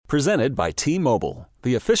Presented by T-Mobile,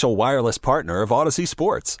 the official wireless partner of Odyssey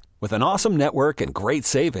Sports. With an awesome network and great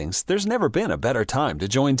savings, there's never been a better time to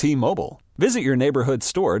join T-Mobile. Visit your neighborhood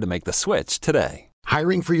store to make the switch today.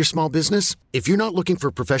 Hiring for your small business? If you're not looking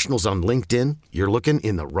for professionals on LinkedIn, you're looking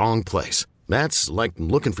in the wrong place. That's like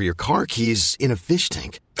looking for your car keys in a fish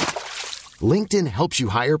tank. LinkedIn helps you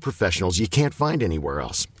hire professionals you can't find anywhere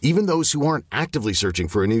else, even those who aren't actively searching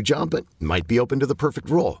for a new job but might be open to the perfect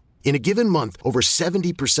role. In a given month, over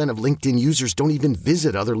 70% of LinkedIn users don't even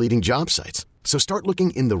visit other leading job sites. So start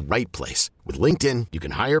looking in the right place. With LinkedIn, you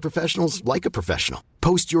can hire professionals like a professional.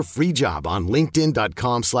 Post your free job on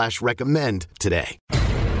linkedin.com/recommend today.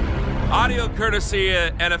 Audio courtesy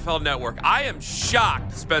NFL Network. I am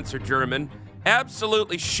shocked, Spencer German.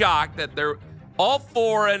 Absolutely shocked that all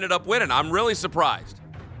four ended up winning. I'm really surprised.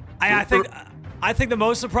 I think the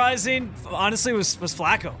most surprising, honestly, was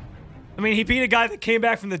Flacco. I mean, he beat a guy that came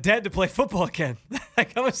back from the dead to play football again.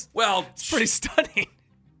 It's pretty stunning.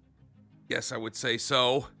 Yes, I would say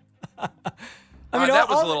so. That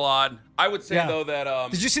was a little odd. I would say, though,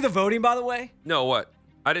 that... Did you see the voting, by the way? No, what?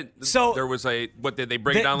 I didn't... So there was what did they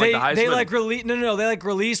break down like the Heisman? They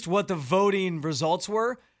released what the voting results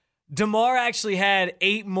were. DeMar actually had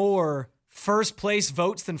 8 more first-place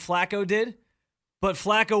votes than Flacco did. But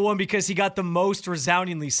Flacco won because he got the most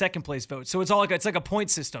resoundingly second-place votes. So it's like a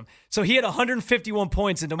point system. So he had 151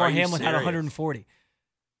 points, and DeMar Hamlin had 140.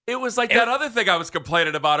 It was like that other thing I was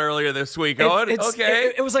complaining about earlier this week.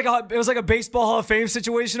 It was like a baseball Hall of Fame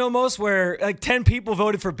situation almost, where like 10 people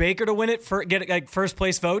voted for Baker to win it get like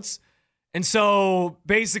first-place votes. And so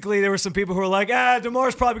basically there were some people who were like,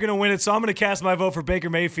 DeMar's probably going to win it, so I'm going to cast my vote for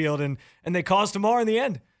Baker Mayfield, and they caused DeMar in the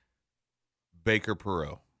end. Baker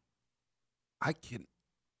Perot. I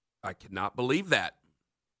cannot believe that.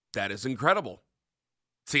 That is incredible.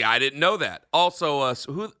 See, I didn't know that. Also,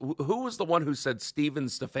 who was the one who said Steven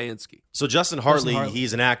Stefanski? So Justin Hartley,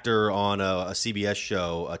 he's an actor on a CBS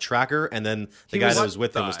show, Tracker, and then the guy that was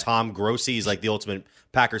with him was Tom Grossi. He's like the ultimate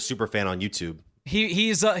Packers super fan on YouTube.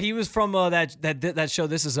 He was from that show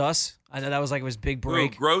This Is Us. I know that was like his big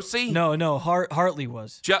break. Who, Grossi? No, Hartley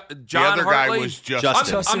was. John the other Hartley? guy was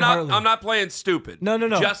Justin. I'm not playing stupid. No.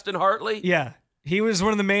 Justin Hartley? Yeah. He was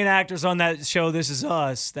one of the main actors on that show This Is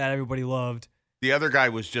Us that everybody loved. The other guy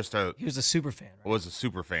was he was a super fan. Right? Was a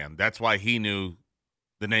super fan. That's why he knew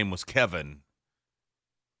the name was Kevin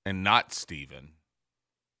and not Steven.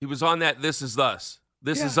 He was on that This Is Us.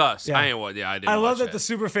 This Is Us. Yeah. I didn't. I love that the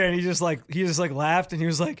super fan. He just laughed and he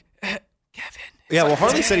was like, Kevin. Yeah, well,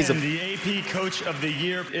 Harley said he's the AP Coach of the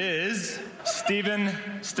Year is Steven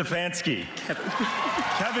Stefanski.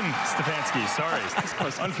 Kevin Stefanski. Sorry.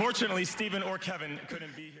 Unfortunately, Steven or Kevin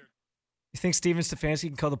couldn't be here. You think Steven Stefanski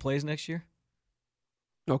can call the plays next year?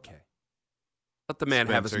 Okay. Let the man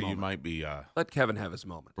have his moment. You might be let Kevin have his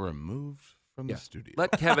moment. Removed from the studio.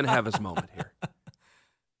 Let Kevin have his moment here.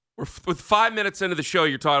 With 5 minutes into the show,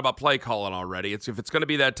 you're talking about play calling already. If it's going to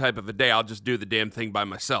be that type of a day, I'll just do the damn thing by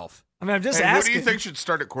myself. I mean, I'm just asking. Who do you think should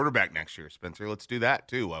start at quarterback next year, Spencer? Let's do that,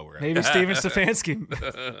 too, while we're at it. Maybe Steven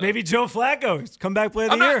Stefanski. Maybe Joe Flacco. Come back, play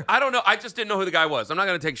of the year. I don't know. I just didn't know who the guy was. I'm not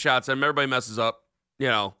going to take shots at him. Everybody messes up.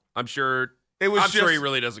 I'm sure he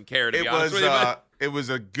really doesn't care, to be honest with you. It was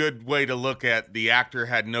a good way to look at the actor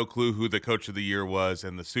had no clue who the coach of the year was,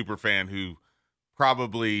 and the super fan who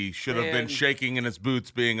probably should have been shaking in his boots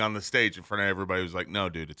being on the stage in front of everybody was like, no,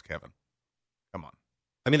 dude, it's Kevin. Come on.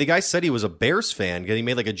 I mean, the guy said he was a Bears fan. He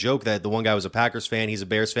made like a joke that the one guy was a Packers fan, he's a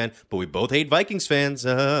Bears fan, but we both hate Vikings fans.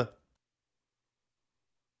 You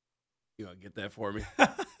gonna get that for me?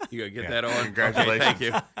 You gonna get that on? Congratulations.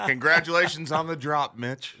 Okay, thank you. Congratulations on the drop,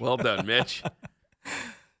 Mitch. Well done, Mitch.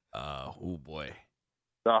 Oh boy.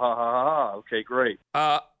 Okay, great.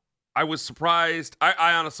 I was surprised.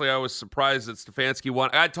 I honestly was surprised that Stefanski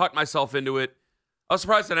won. I talked myself into it. I was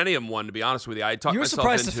surprised that any of them won, to be honest with you. You were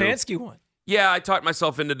surprised Stefanski won? Yeah, I talked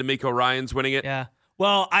myself into D'Amico Ryans winning it. Yeah.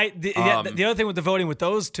 Well, the other thing with the voting with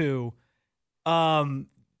those two,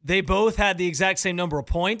 they both had the exact same number of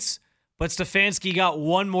points, but Stefanski got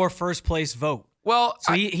one more first-place vote. Well,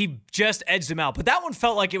 so he just edged him out. But that one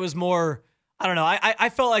felt like it was more... I don't know. I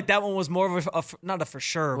felt like that one was more of not a for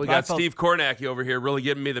sure. We got Steve Kornacki over here really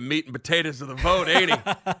giving me the meat and potatoes of the vote, ain't he?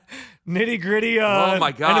 Nitty gritty. Oh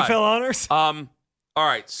my God. NFL honors. All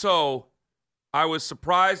right. So I was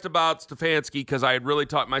surprised about Stefanski because I had really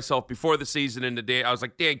talked myself before the season into Dan. I was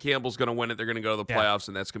like, Dan Campbell's going to win it. They're going to go to the playoffs,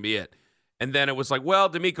 and that's going to be it. And then it was like, well,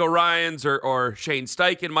 D'Amico Ryans or Shane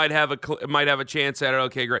Steichen might have a chance at it.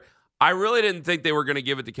 Okay, great. I really didn't think they were going to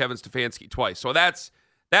give it to Kevin Stefanski twice. So that's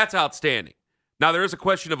outstanding. Now, there is a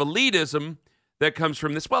question of elitism that comes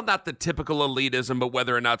from this. Well, not the typical elitism, but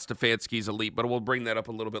whether or not Stefanski's elite. But we'll bring that up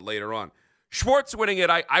a little bit later on. Schwartz winning it,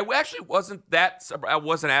 I actually wasn't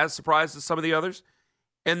as surprised as some of the others.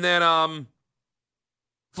 And then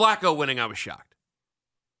Flacco winning, I was shocked.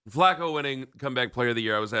 Flacco winning Comeback Player of the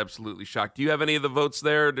Year, I was absolutely shocked. Do you have any of the votes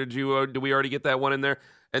there? Did we already get that one in there?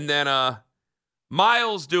 And then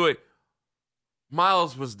Myles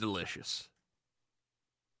Myles was delicious.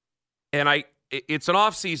 And it's an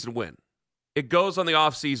off-season win. It goes on the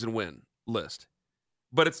off-season win list.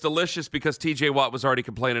 But it's delicious because TJ Watt was already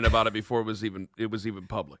complaining about it before it was even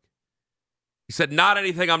public. He said, not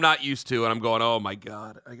anything I'm not used to. And I'm going, oh, my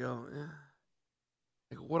God. I go,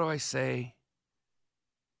 what do I say?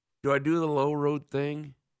 Do I do the low road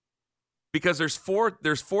thing? Because there's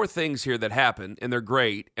four things here that happen, and they're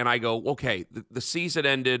great. And I go, okay, the season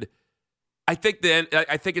ended. I think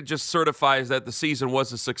it just certifies that the season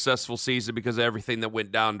was a successful season because of everything that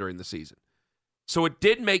went down during the season. So it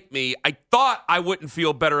did make me, I thought I wouldn't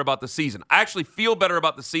feel better about the season. I actually feel better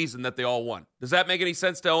about the season that they all won. Does that make any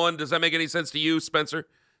sense to Owen? Does that make any sense to you, Spencer?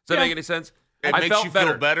 Does that make any sense? It makes you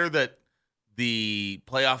feel better that the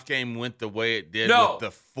playoff game went the way it did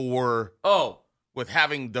with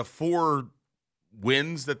having the 4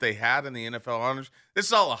 wins that they had in the NFL honors. This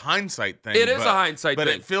is all a hindsight thing. It is a hindsight thing.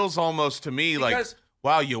 But it feels almost to me like,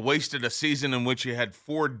 wow, you wasted a season in which you had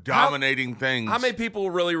 4 dominating things. How many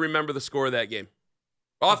people really remember the score of that game?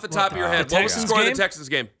 Off the top of your head, what was the score of the Texans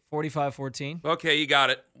game? 45-14. Okay, you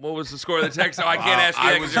got it. What was the score of the Texans? I can't ask you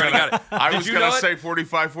that because you already got it. I was going to say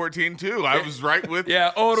 45-14 too. I was right with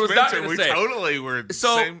Owen was not going to say. We totally were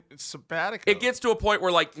same sabbatical. It gets to a point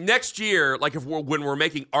where, like, next year, like when we're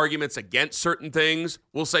making arguments against certain things,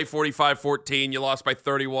 we'll say 45-14, you lost by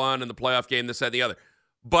 31 in the playoff game, this, that, and the other.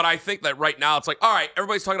 But I think that right now it's like, all right,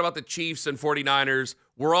 everybody's talking about the Chiefs and 49ers.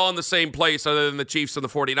 We're all in the same place other than the Chiefs and the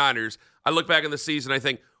 49ers. I look back in the season, I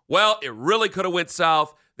think, well, it really could have went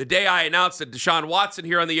south. The day I announced that Deshaun Watson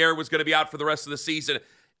here on the air was going to be out for the rest of the season,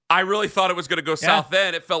 I really thought it was going to go south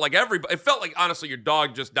then. It felt like honestly, your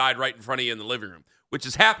dog just died right in front of you in the living room, which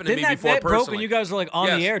has happened to me before personally. Broke when you guys were like on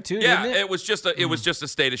the air too, yeah, didn't it? It was just a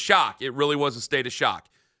state of shock. It really was a state of shock.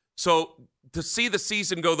 So to see the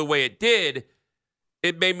season go the way it did,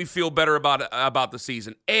 it made me feel better about the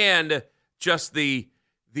season, and just the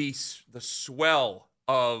swell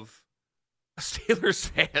of Steelers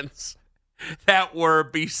fans that were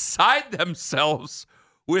beside themselves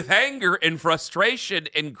with anger and frustration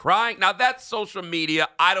and crying. Now, that's social media.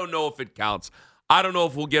 I don't know if it counts. I don't know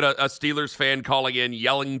if we'll get a Steelers fan calling in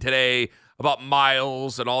yelling today about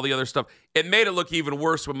Myles and all the other stuff. It made it look even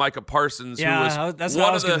worse with Micah Parsons, who was that's what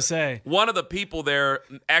I was going to say. One of the people there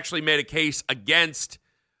actually made a case against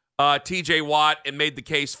TJ Watt and made the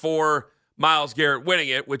case for Myles Garrett winning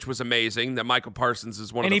it, which was amazing. That Michael Parsons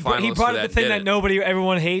is one of the finalists. And he brought up the thing that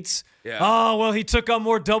everyone hates. Yeah. Oh, well, he took on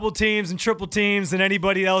more double teams and triple teams than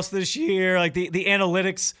anybody else this year. Like the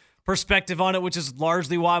analytics perspective on it, which is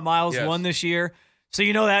largely why Myles won this year. So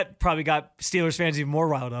that probably got Steelers fans even more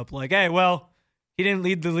riled up. Like, hey, well, he didn't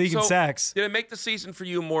lead the league in sacks. Did it make the season for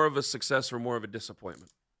you more of a success or more of a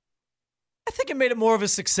disappointment? I think it made it more of a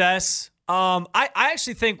success. I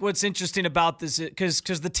actually think what's interesting about this is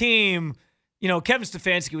because the team, Kevin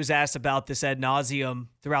Stefanski was asked about this ad nauseum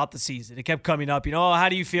throughout the season. It kept coming up, how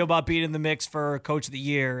do you feel about being in the mix for Coach of the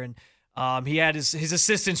Year? And he had his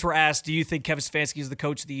assistants were asked, do you think Kevin Stefanski is the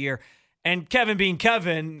Coach of the Year? And Kevin being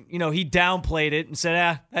Kevin, he downplayed it and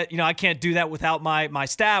said, I can't do that without my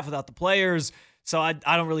staff, without the players. So I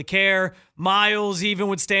don't really care. Myles even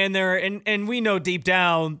would stand there. And we know deep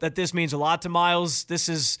down that this means a lot to Myles. This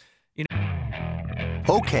is,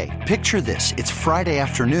 Okay, picture this. It's Friday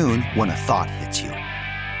afternoon when a thought hits you.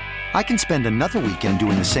 I can spend another weekend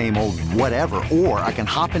doing the same old whatever, or I can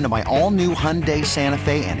hop into my all-new Hyundai Santa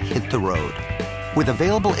Fe and hit the road. With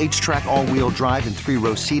available H-Track all-wheel drive and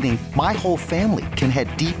 3-row seating, my whole family can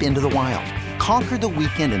head deep into the wild. Conquer the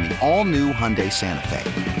weekend in the all-new Hyundai Santa Fe.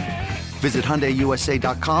 Visit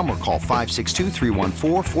HyundaiUSA.com or call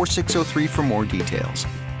 562-314-4603 for more details.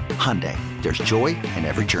 Hyundai, there's joy in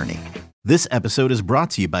every journey. This episode is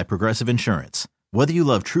brought to you by Progressive Insurance. Whether you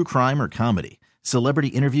love true crime or comedy, celebrity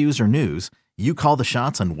interviews or news, you call the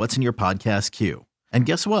shots on what's in your podcast queue. And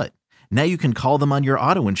guess what? Now you can call them on your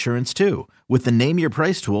auto insurance too with the Name Your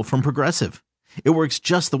Price tool from Progressive. It works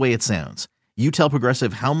just the way it sounds. You tell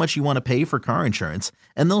Progressive how much you want to pay for car insurance,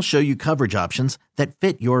 and they'll show you coverage options that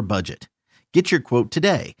fit your budget. Get your quote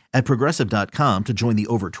today at Progressive.com to join the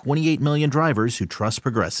over 28 million drivers who trust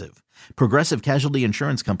Progressive. Progressive Casualty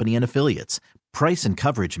Insurance Company and Affiliates. Price and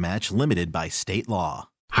coverage match limited by state law.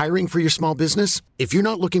 Hiring for your small business? If you're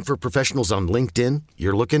not looking for professionals on LinkedIn,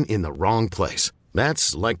 you're looking in the wrong place.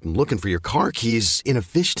 That's like looking for your car keys in a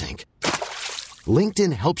fish tank.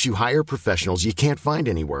 LinkedIn helps you hire professionals you can't find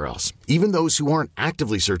anywhere else, even those who aren't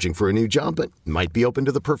actively searching for a new job but might be open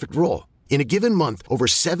to the perfect role. In a given month, over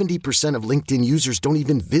 70% of LinkedIn users don't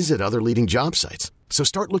even visit other leading job sites. So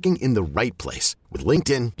start looking in the right place. With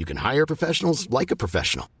LinkedIn, you can hire professionals like a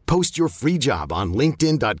professional. Post your free job on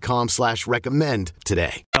linkedin.com/recommend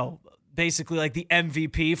today. Basically like the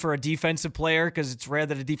MVP for a defensive player, because it's rare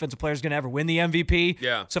that a defensive player is going to ever win the MVP.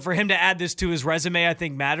 Yeah. So for him to add this to his resume, I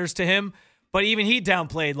think matters to him. But even he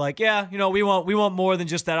downplayed, like, yeah, we want more than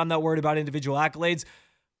just that. I'm not worried about individual accolades.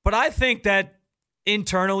 But I think that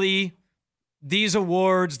internally, these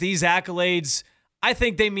awards, these accolades, I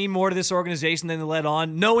think they mean more to this organization than they let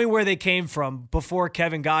on. Knowing where they came from before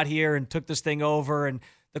Kevin got here and took this thing over, and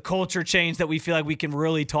the culture change that we feel like we can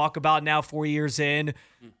really talk about now 4 years in.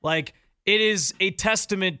 Like, it is a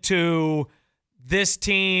testament to this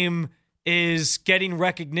team is getting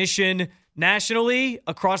recognition nationally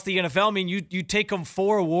across the NFL. I mean, you take them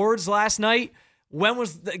 4 awards last night.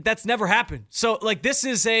 That's never happened. So, like, this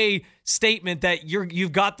is a statement that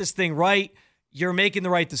you've got this thing right. You're making the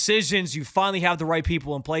right decisions. You finally have the right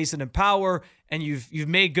people in place and in power, and you've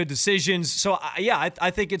made good decisions. So, I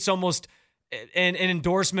think it's almost an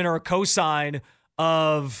endorsement or a cosign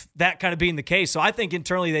of that kind of being the case. So I think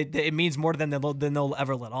internally it means more than they'll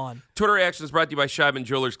ever let on. Twitter reaction is brought to you by Scheiben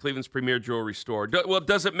Jewelers, Cleveland's premier jewelry store.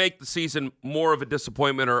 Does it make the season more of a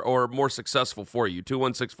disappointment or more successful for you?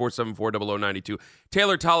 216-474-0092.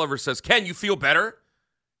 Taylor Tolliver says, Ken, you feel better?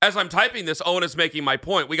 As I'm typing this, Owen is making my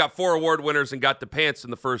point. We got 4 award winners and got the pants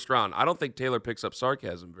in the first round. I don't think Taylor picks up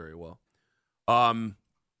sarcasm very well.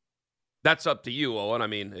 That's up to you, Owen. I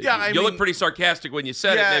mean, you look pretty sarcastic when you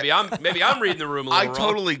said it. Maybe I'm reading the room a little wrong. I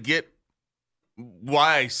totally get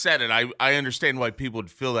why I said it. I understand why people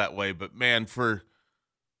would feel that way. But, man, for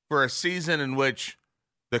a season in which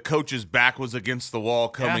the coach's back was against the wall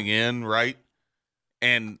coming in, right,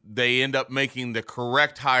 and they end up making the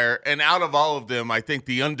correct hire, and out of all of them, I think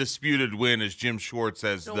the undisputed win is Jim Schwartz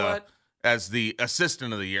as the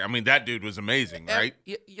assistant of the year. I mean, that dude was amazing, right?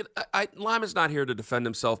 Lima's not here to defend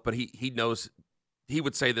himself, but he knows he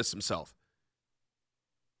would say this himself.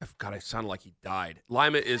 God, I sound like he died.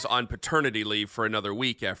 Lima is on paternity leave for another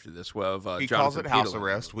week after this. He Jonathan calls it house Peterlin.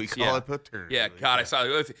 arrest. We call it paternity. Yeah, God, I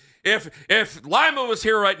saw if Lima was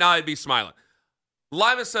here right now, I'd be smiling.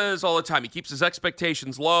 Lima says all the time he keeps his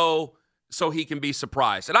expectations low so he can be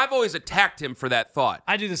surprised. And I've always attacked him for that thought.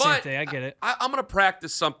 I do the same thing. I get it. I'm going to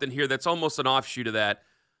practice something here that's almost an offshoot of that.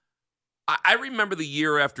 I remember the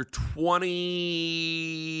year after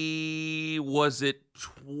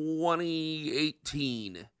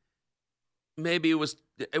 2018? Maybe it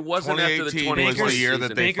wasn't after the 2018 was the year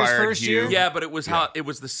that they Baker's fired first Hugh. year? Yeah, but it was it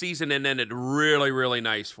was the season and ended really, really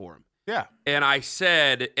nice for him. Yeah. And I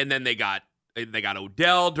said, and then they got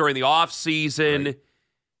Odell during the offseason. Right.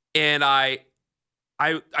 And I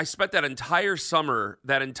spent that entire summer,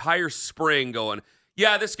 that entire spring going,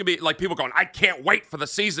 yeah, this could be like people going, I can't wait for the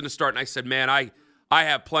season to start. And I said, man, I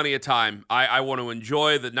have plenty of time. I want to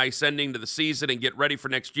enjoy the nice ending to the season and get ready for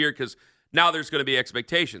next year because now there's going to be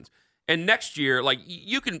expectations. And next year, like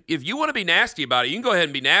you can, if you want to be nasty about it, you can go ahead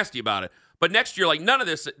and be nasty about it. But next year, like none of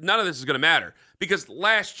this is going to matter because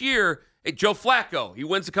last year, Joe Flacco, he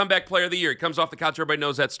wins the comeback player of the year. He comes off the couch. Everybody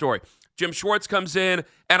knows that story. Jim Schwartz comes in,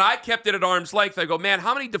 and I kept it at arm's length. I go, man,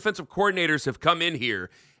 how many defensive coordinators have come in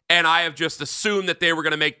here, and I have just assumed that they were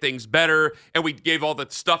going to make things better, and we gave all the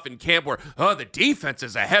stuff in camp where, the defense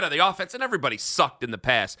is ahead of the offense, and everybody sucked in the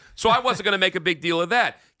past. So I wasn't going to make a big deal of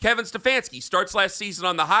that. Kevin Stefanski starts last season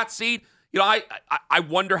on the hot seat. I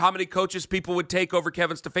wonder how many coaches people would take over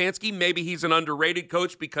Kevin Stefanski. Maybe he's an underrated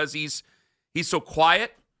coach because he's so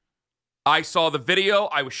quiet. I saw the video.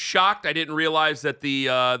 I was shocked. I didn't realize that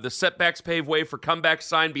the setbacks pave way for comeback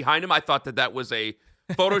sign behind him. I thought that was a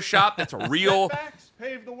Photoshop. That's a real setbacks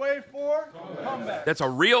pave the way for comeback. That's a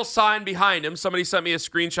real sign behind him. Somebody sent me a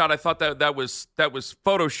screenshot. I thought that was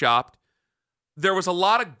Photoshopped. There was a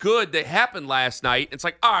lot of good that happened last night. It's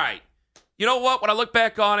like, all right, you know what? When I look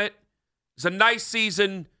back on it, it's a nice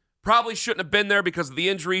season. Probably shouldn't have been there because of the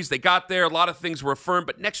injuries. They got there. A lot of things were affirmed.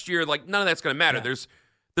 But next year, like, none of that's going to matter. Yeah.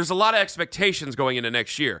 There's a lot of expectations going into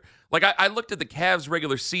next year. Like, I looked at the Cavs'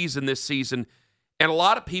 regular season this season, and a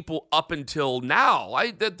lot of people up until now,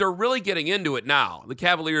 they're really getting into it now. The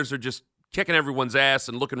Cavaliers are just kicking everyone's ass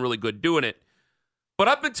and looking really good doing it. But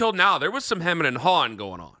up until now, there was some hemming and hawing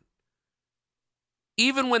going on.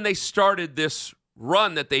 Even when they started this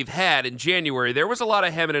run that they've had in January, there was a lot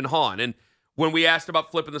of hemming and hawing. And when we asked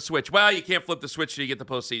about flipping the switch. Well, you can't flip the switch till you get the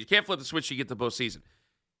postseason. You can't flip the switch till you get the postseason.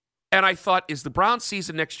 And I thought, is the Browns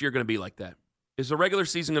season next year going to be like that? Is the regular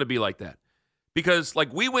season going to be like that? Because,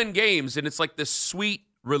 like, we win games, and it's like this sweet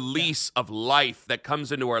release of life that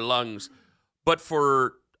comes into our lungs. But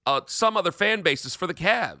for some other fan bases, for the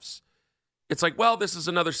Cavs, it's like, well, this is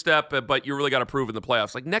another step, but you really got to prove in the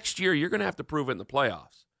playoffs. Like, next year, you're going to have to prove it in the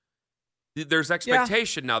playoffs. There's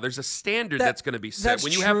expectation now. There's a standard that's going to be set.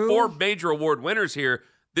 When you have 4 major award winners here,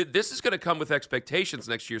 this is going to come with expectations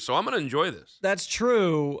next year, so I'm going to enjoy this. That's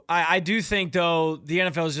true. I do think, though, the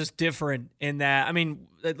NFL is just different in that. I mean,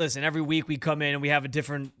 listen, every week we come in and we have a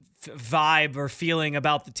different vibe or feeling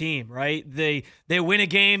about the team, right? They win a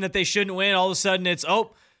game that they shouldn't win. All of a sudden it's,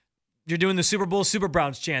 you're doing the Super Bowl Super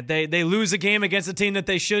Browns chant. They lose a game against a team that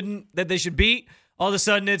they should beat. All of a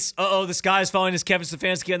sudden it's, the sky's falling as Kevin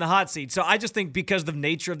Stefanski in the hot seat. So I just think because of the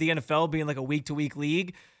nature of the NFL being like a week-to-week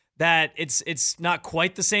league, that it's not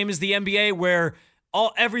quite the same as the NBA, where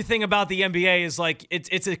everything about the NBA is like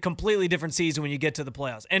it's a completely different season when you get to the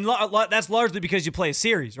playoffs, and that's largely because you play a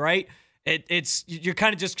series, right? You're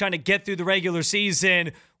kind of just trying to get through the regular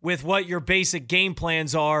season with what your basic game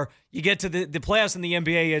plans are. You get to the playoffs in the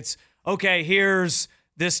NBA, it's okay. Here's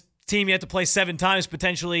this team you have to play 7 times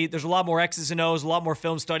potentially. There's a lot more X's and O's, a lot more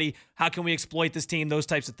film study. How can we exploit this team? Those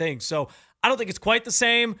types of things. So I don't think it's quite the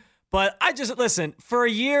same. But listen, for a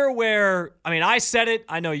year where, I said it,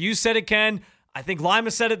 I know you said it, Ken, I think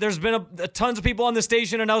Lima said it, there's been tons of people on the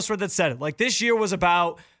station and elsewhere that said it. Like, this year was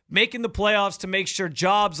about making the playoffs to make sure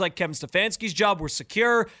jobs like Kevin Stefanski's job were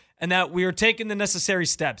secure and that we were taking the necessary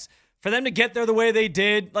steps. For them to get there the way they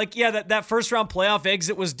did, that first-round playoff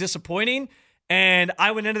exit was disappointing, and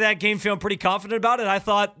I went into that game feeling pretty confident about it. I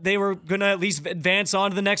thought they were going to at least advance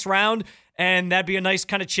on to the next round, and that'd be a nice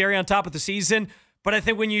kind of cherry on top of the season. But I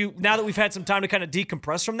think now that we've had some time to kind of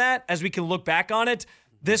decompress from that, as we can look back on it,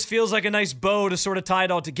 this feels like a nice bow to sort of tie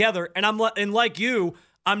it all together. And like you,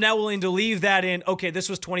 I'm now willing to leave that in, okay, this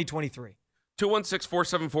was 2023.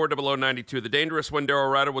 216-474-0092. The dangerous one,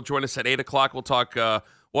 Darryl Ryder, will join us at 8 o'clock. We'll talk, we'll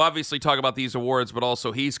obviously talk about these awards, but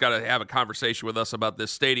also he's got to have a conversation with us about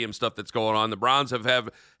this stadium stuff that's going on. The Browns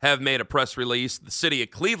have made a press release. The city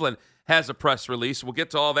of Cleveland has a press release. We'll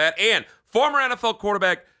get to all that. And former NFL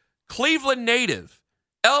quarterback, Cleveland native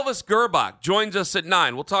Elvis Gerbach joins us at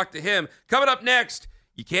 9. We'll talk to him. Coming up next,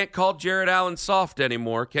 you can't call Jared Allen soft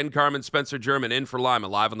anymore. Ken Carman, Spencer German in for Lima,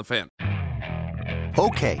 live on The Fan.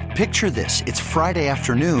 Okay, picture this. It's Friday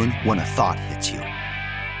afternoon when a thought hits you.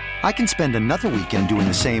 I can spend another weekend doing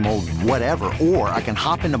the same old whatever, or I can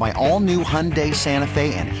hop into my all-new Hyundai Santa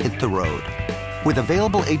Fe and hit the road. With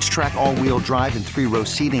available H-Track all-wheel drive and 3-row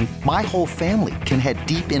seating, my whole family can head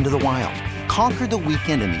deep into the wild. Conquer the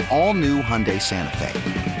weekend in the all-new Hyundai Santa Fe.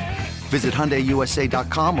 Visit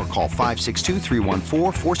HyundaiUSA.com or call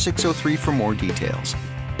 562-314-4603 for more details.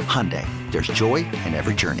 Hyundai, there's joy in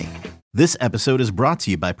every journey. This episode is brought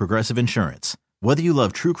to you by Progressive Insurance. Whether you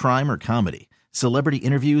love true crime or comedy, celebrity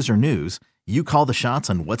interviews or news, you call the shots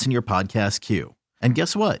on what's in your podcast queue. And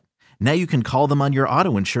guess what? Now you can call them on your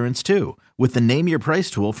auto insurance too with the Name Your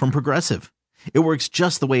Price tool from Progressive. It works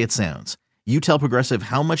just the way it sounds. You tell Progressive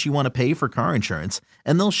how much you want to pay for car insurance,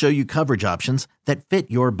 and they'll show you coverage options that fit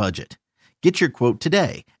your budget. Get your quote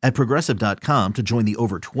today at Progressive.com to join the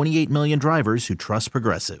over 28 million drivers who trust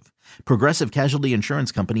Progressive. Progressive Casualty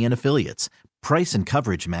Insurance Company and Affiliates. Price and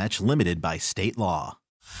coverage match limited by state law.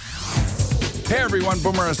 Hey everyone,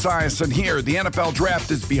 Boomer Esiason here. The NFL Draft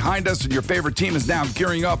is behind us and your favorite team is now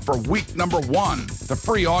gearing up for week number 1. The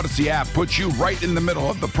free Odyssey app puts you right in the middle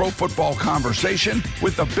of the pro football conversation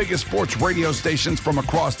with the biggest sports radio stations from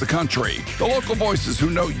across the country. The local voices who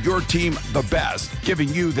know your team the best, giving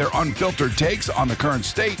you their unfiltered takes on the current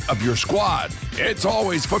state of your squad. It's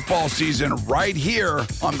always football season right here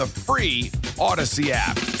on the free Odyssey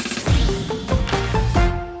app.